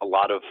is a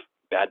lot of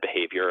bad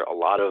behavior, a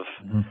lot of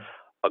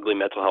ugly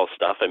mental health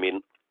stuff. I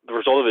mean, the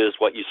result of it is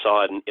what you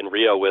saw in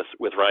Rio with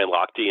Ryan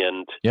Lochte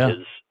and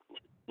his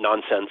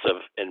nonsense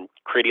and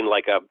creating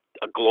like a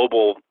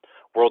global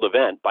world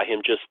event by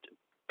him just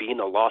being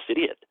a lost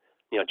idiot,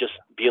 just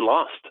being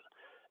lost.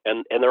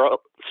 And there are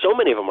so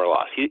many of them are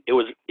lost. He's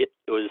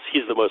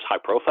the most high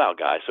profile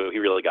guy, so he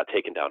really got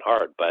taken down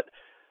hard, but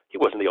he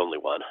wasn't the only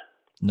one.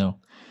 No.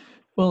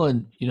 Well,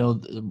 and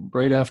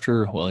right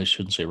after, well, I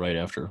shouldn't say right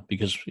after,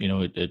 because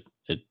in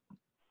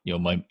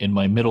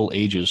my middle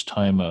ages,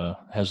 time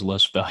has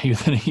less value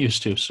than it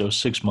used to. So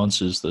 6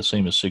 months is the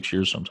same as 6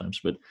 years sometimes.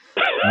 But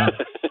I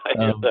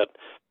get that.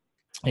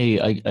 Hey,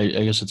 I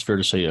guess it's fair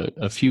to say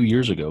a few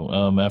years ago,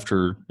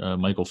 after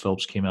Michael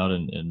Phelps came out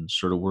and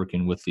started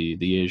working with the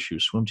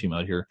ASU swim team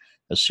out here,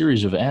 a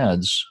series of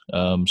ads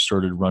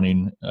started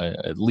running,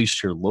 at least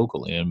here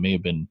locally, and may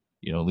have been,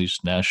 at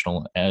least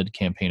national ad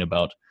campaign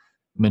about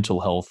mental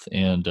health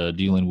and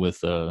dealing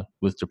with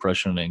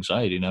depression and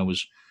anxiety. And I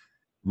was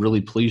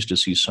really pleased to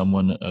see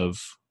someone of,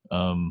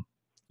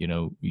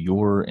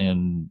 your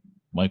and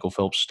Michael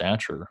Phelps'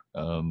 stature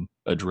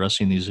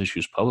addressing these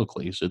issues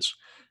publicly.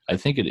 I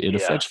think it Yeah,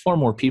 affects far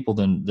more people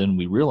than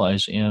we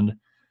realize, and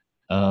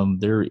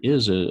there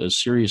is a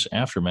serious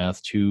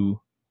aftermath to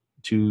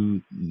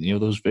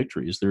those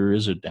victories. There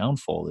is a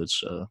downfall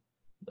that's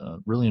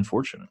really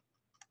unfortunate.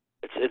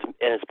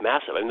 it's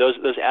massive. I mean,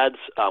 those ads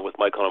with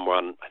Michael and were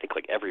on, I think,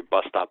 like every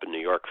bus stop in New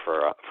York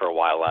for a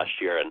while last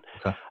year. And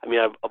Okay. I mean,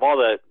 of all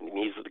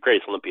he's the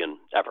greatest Olympian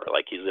ever.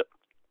 Like he's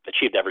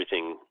achieved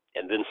everything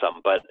and then some.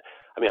 But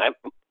I mean,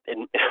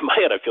 in my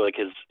head, I feel like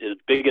his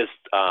biggest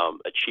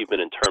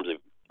achievement in terms of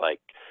like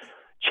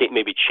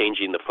maybe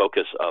changing the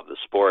focus of the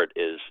sport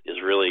is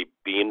really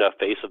being the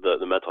face of the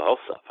mental health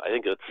stuff. I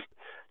think it's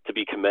to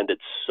be commended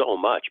so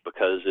much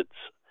because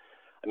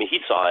I mean, he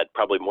saw it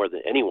probably more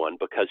than anyone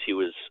because he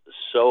was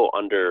so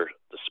under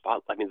the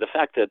spot. I mean, the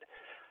fact that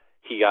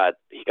he got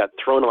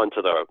thrown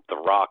onto the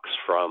rocks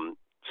from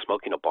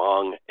smoking a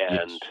bong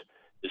and Yes.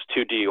 his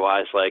two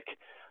DUIs, like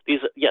these,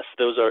 yes,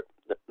 those are,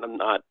 I'm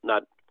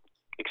not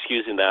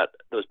excusing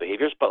those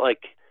behaviors, but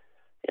like,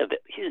 yeah,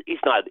 he's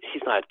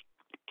not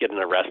getting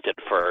arrested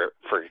for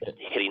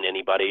hitting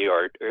anybody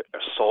or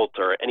assault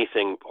or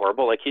anything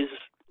horrible. Like Yeah,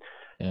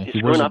 he's he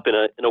screwing wasn't. up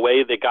in a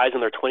way that guys in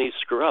their 20s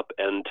screw up,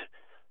 and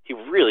he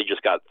really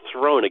just got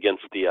thrown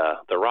against the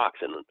rocks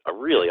in a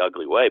really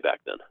ugly way back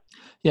then.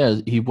 Yeah,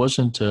 he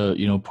wasn't.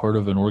 Part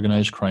of an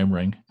organized crime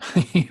ring.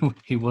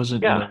 He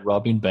wasn't. Yeah,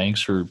 Robbing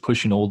banks or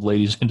pushing old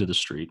ladies into the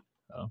street.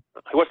 Uh,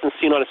 he wasn't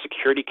seen on a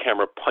security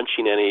camera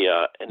punching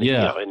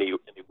yeah. any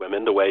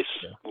women the way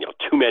Yeah.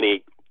 too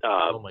many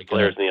Oh my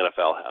players God. in the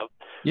NFL have.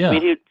 I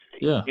mean, Yeah.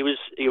 he Yeah. he was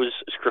he was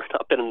screwed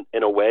up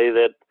in a way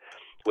that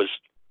was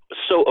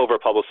so over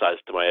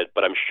publicized to my head,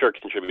 but I'm sure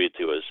contributed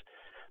to his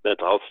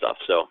mental health stuff.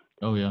 So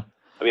Oh yeah.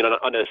 I mean,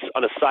 on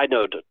a side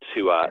note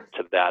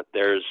to that,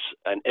 there's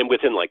and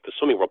within like the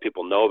swimming world,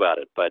 people know about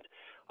it, but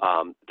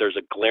there's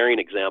a glaring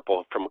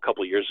example from a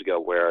couple of years ago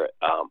where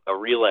a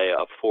relay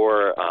of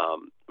four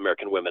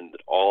American women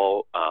that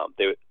all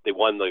they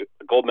won the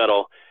gold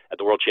medal at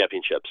the World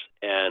Championships,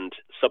 and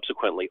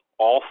subsequently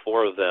all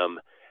four of them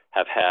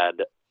have had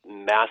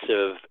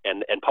massive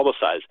and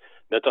publicized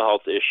mental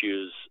health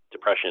issues,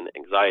 depression,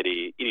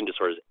 anxiety, eating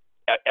disorders,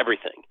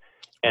 everything.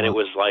 And it Wow.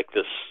 was like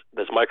this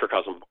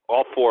microcosm,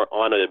 all four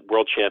on a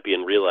world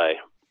champion relay,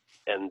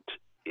 and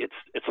it's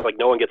like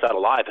no one gets out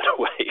alive in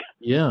a way.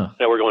 Yeah.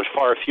 Now we're going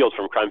far afield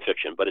from crime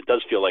fiction, but it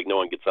does feel like no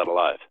one gets out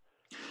alive.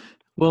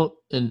 Well,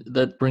 and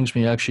that brings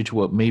me actually to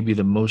what may be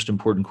the most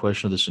important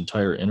question of this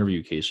entire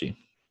interview, Casey.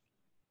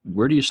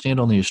 Where do you stand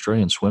on the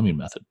Australian swimming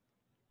method?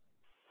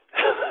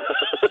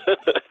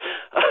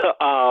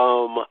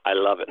 I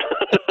love it.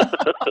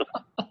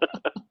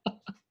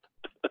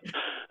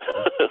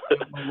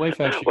 My wife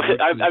actually Well,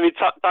 worked I mean,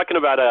 talking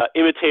about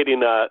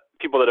imitating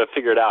people that have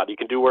figured out, you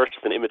can do worse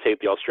than imitate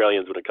the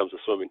Australians when it comes to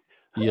swimming.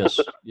 Yes,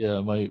 yeah.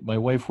 My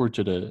wife worked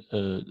at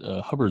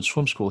a Hubbard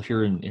Swim School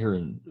here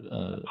in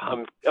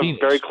I'm very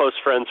Phoenix. close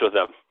friends with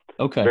them.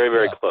 Okay, Very,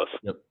 very yeah, close.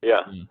 yep. Yeah.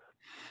 Yeah.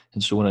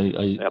 And so when I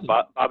Yeah,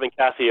 Bob and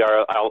Kathy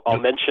are. I'll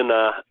yep, mention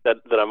that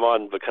I'm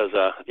on because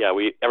yeah,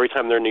 we every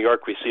time they're in New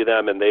York we see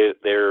them and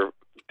they're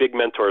big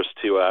mentors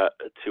to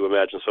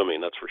Imagine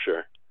Swimming. That's for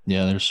sure.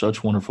 yeah, they're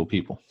such wonderful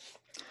people.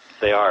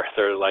 They are.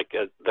 They're like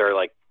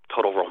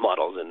total role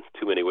models in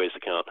too many ways to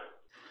count.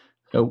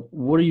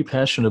 What are you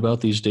passionate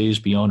about these days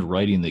beyond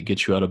writing that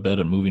gets you out of bed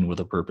and moving with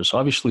a purpose?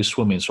 Obviously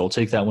swimming, so I'll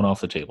take that one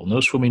off the table. No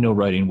swimming, no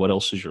writing. What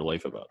else is your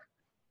life about?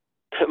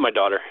 My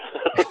daughter,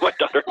 my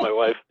daughter, my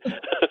wife.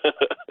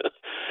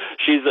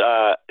 She's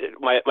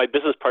my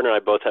business partner and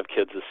I both have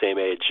kids the same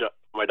age.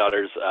 My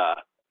daughter's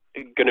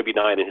going to be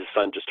 9, and his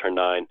son just turned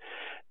 9,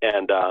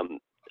 and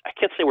I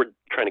can't say we're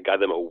trying to guide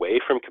them away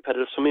from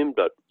competitive swimming,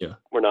 but Yeah,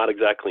 we're not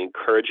exactly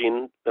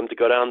encouraging them to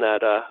go down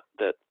that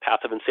path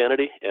of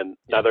insanity. And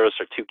yeah, neither of us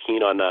are too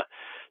keen on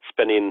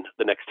spending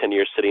the next 10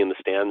 years sitting in the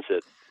stands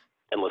at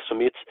endless swim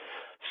meets.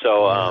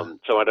 So, yeah.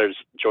 so I just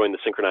joined the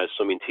synchronized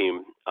swimming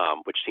team,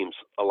 which seems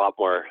a lot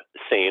more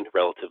sane,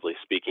 relatively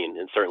speaking,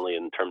 and certainly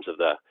in terms of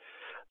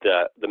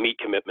the meet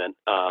commitment.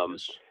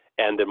 Yes.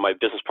 And then my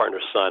business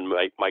partner's son,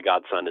 my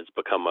godson, has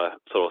become a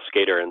sort of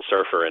skater and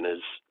surfer, and has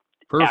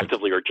Perfect.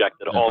 actively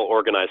rejected Yeah. all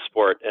organized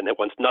sport, and it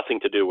wants nothing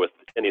to do with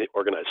any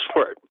organized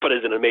sport, but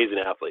is an amazing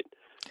athlete.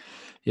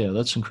 Yeah,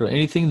 that's incredible.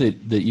 Anything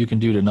that you can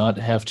do to not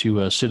have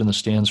to sit in the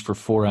stands for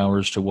 4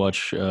 hours to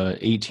watch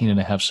 18 and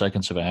a half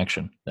seconds of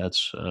action.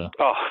 That's,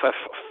 Oh,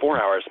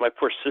 4 hours. My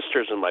poor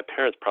sisters and my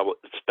parents probably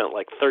spent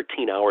like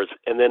 13 hours,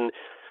 and then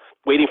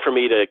waiting for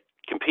me to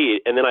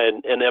compete, and then I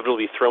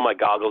inevitably throw my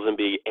goggles and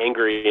be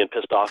angry and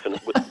pissed off and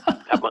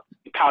have my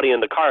pouting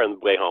in the car on the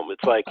way home.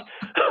 It's like,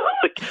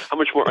 like how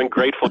much more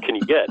ungrateful can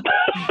you get?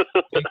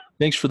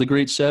 Thanks for the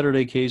great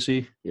Saturday,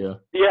 Casey. Yeah.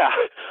 Yeah,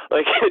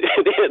 like,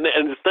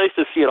 and it's nice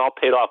to see it all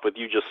paid off with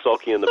you just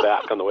sulking in the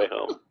back on the way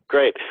home.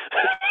 Great.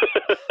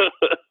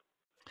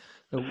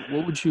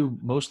 What would you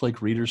most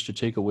like readers to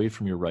take away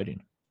from your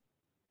writing?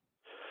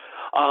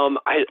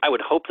 I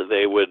would hope that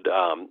they would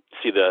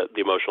see the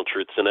emotional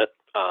truths in it.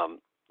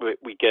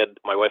 We get,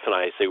 my wife and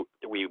I say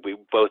we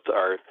both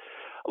are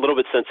a little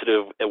bit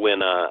sensitive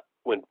when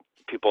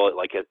people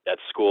like at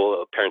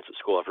school, parents at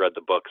school have read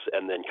the books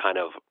and then kind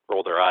of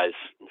roll their eyes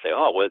and say,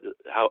 "Oh,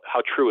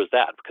 how true is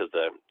that?" Because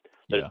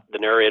the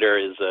narrator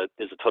is a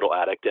total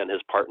addict and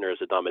his partner is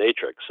a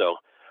dominatrix. So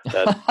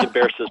that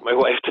embarrasses my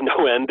wife to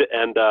no end.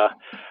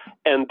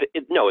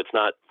 No, it's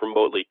not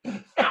remotely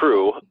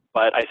true,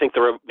 but I think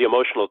the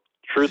emotional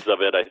truths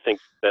of it, I think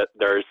that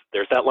there's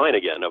that line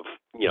again of,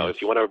 Yes.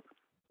 if you want to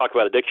talk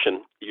about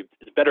addiction, it's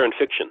better in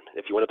fiction.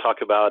 If you want to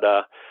talk about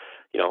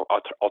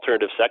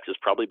alternative sex, is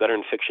probably better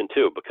in fiction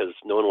too, because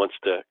no one wants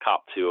to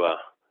cop to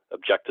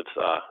objective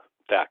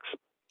facts.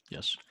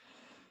 Yes.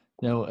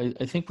 Now,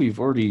 I think we've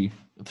already,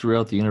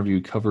 throughout the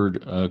interview,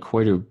 covered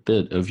quite a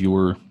bit of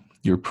your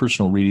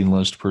personal reading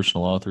list,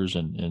 personal authors,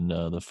 and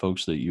the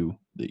folks that you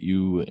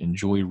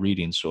enjoy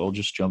reading. So I'll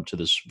just jump to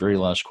this very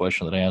last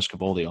question that I ask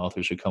of all the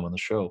authors who come on the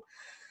show.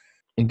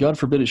 And God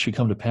forbid it should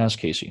come to pass,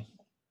 Casey,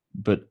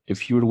 but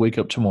if you were to wake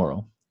up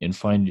tomorrow and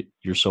find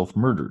yourself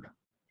murdered,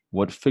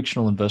 what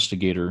fictional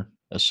investigator,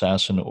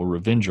 assassin, or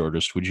revenge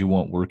artist would you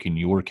want working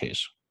your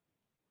case?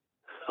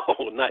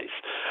 Oh, nice.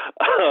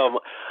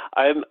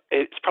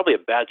 It's probably a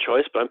bad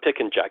choice, but I'm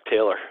picking Jack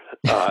Taylor.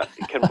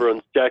 Ken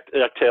Bruin's Jack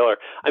Taylor.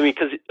 I mean,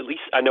 because at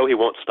least I know he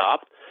won't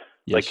stop.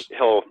 Yes.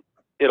 Like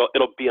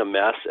it'll be a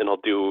mess, and he'll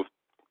do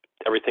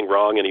everything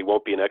wrong, and he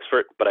won't be an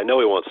expert. But I know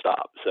he won't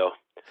stop. So,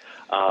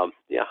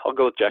 yeah, I'll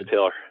go with Jack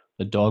Taylor.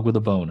 A dog with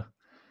a bone.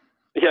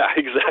 Yeah,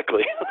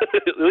 exactly.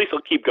 At least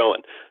he'll keep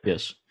going.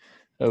 Yes.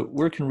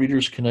 Where can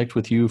readers connect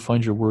with you,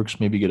 find your works,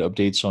 maybe get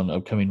updates on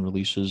upcoming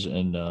releases,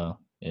 and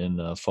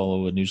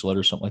follow a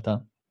newsletter, something like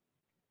that?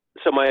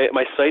 So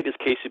my site is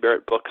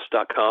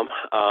CaseyBarrettBooks.com.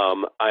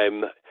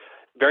 I'm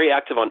very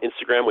active on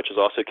Instagram, which is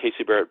also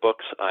Casey Barrett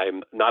Books.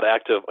 I'm not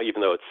active,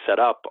 even though it's set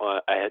up.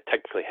 I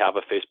technically have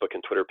a Facebook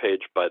and Twitter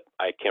page, but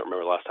I can't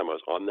remember the last time I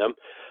was on them.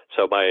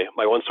 So my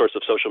one source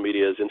of social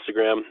media is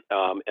Instagram,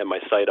 and my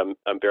site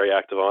I'm very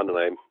active on, and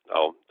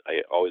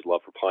I always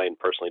love replying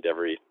personally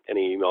to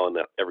any email and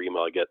every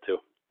email I get to.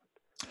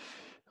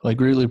 Well, I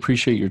greatly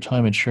appreciate your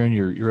time and sharing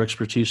your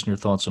expertise and your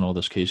thoughts on all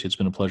this, Casey. It's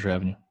been a pleasure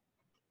having you.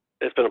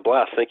 It's been a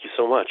blast. Thank you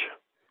so much.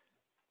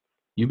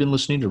 You've been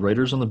listening to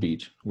Writers on the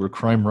Beat, where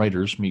crime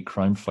writers meet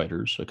crime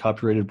fighters, a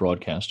copyrighted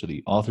broadcast of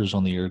the Authors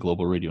on the Air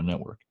Global Radio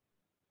Network.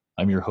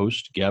 I'm your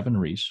host, Gavin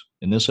Reese,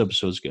 and this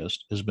episode's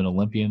guest has been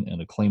Olympian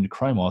and acclaimed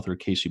crime author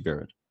Casey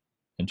Barrett.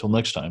 Until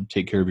next time,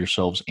 take care of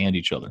yourselves and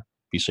each other.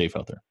 Be safe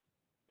out there.